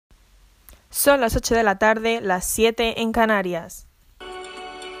Son las 8 de la tarde, las 7 en Canarias.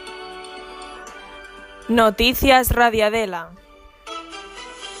 Noticias Radio Adela.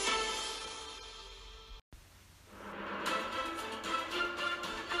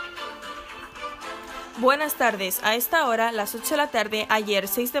 Buenas tardes. A esta hora, las 8 de la tarde, ayer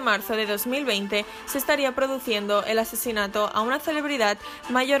 6 de marzo de 2020, se estaría produciendo el asesinato a una celebridad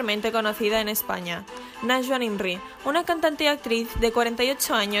mayormente conocida en España. Najwa Nimri, una cantante y actriz de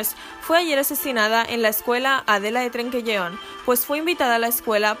 48 años, fue ayer asesinada en la escuela Adela de Trenquelleón, pues fue invitada a la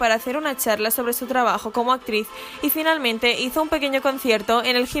escuela para hacer una charla sobre su trabajo como actriz y finalmente hizo un pequeño concierto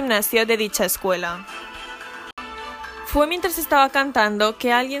en el gimnasio de dicha escuela. Fue mientras estaba cantando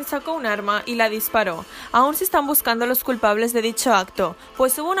que alguien sacó un arma y la disparó. Aún se están buscando los culpables de dicho acto,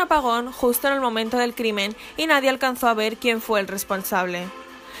 pues hubo un apagón justo en el momento del crimen y nadie alcanzó a ver quién fue el responsable.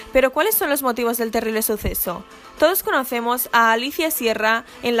 Pero ¿cuáles son los motivos del terrible suceso? Todos conocemos a Alicia Sierra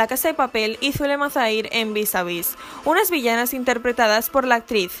en La Casa de Papel y Zulema Zahir en Vis a Vis, unas villanas interpretadas por la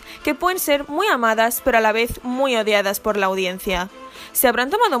actriz, que pueden ser muy amadas pero a la vez muy odiadas por la audiencia. ¿Se habrán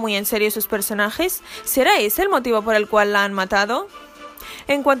tomado muy en serio sus personajes? ¿Será ese el motivo por el cual la han matado?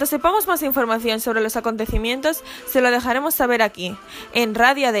 En cuanto sepamos más información sobre los acontecimientos, se lo dejaremos saber aquí, en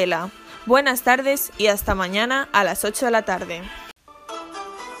Radio Adela. Buenas tardes y hasta mañana a las 8 de la tarde.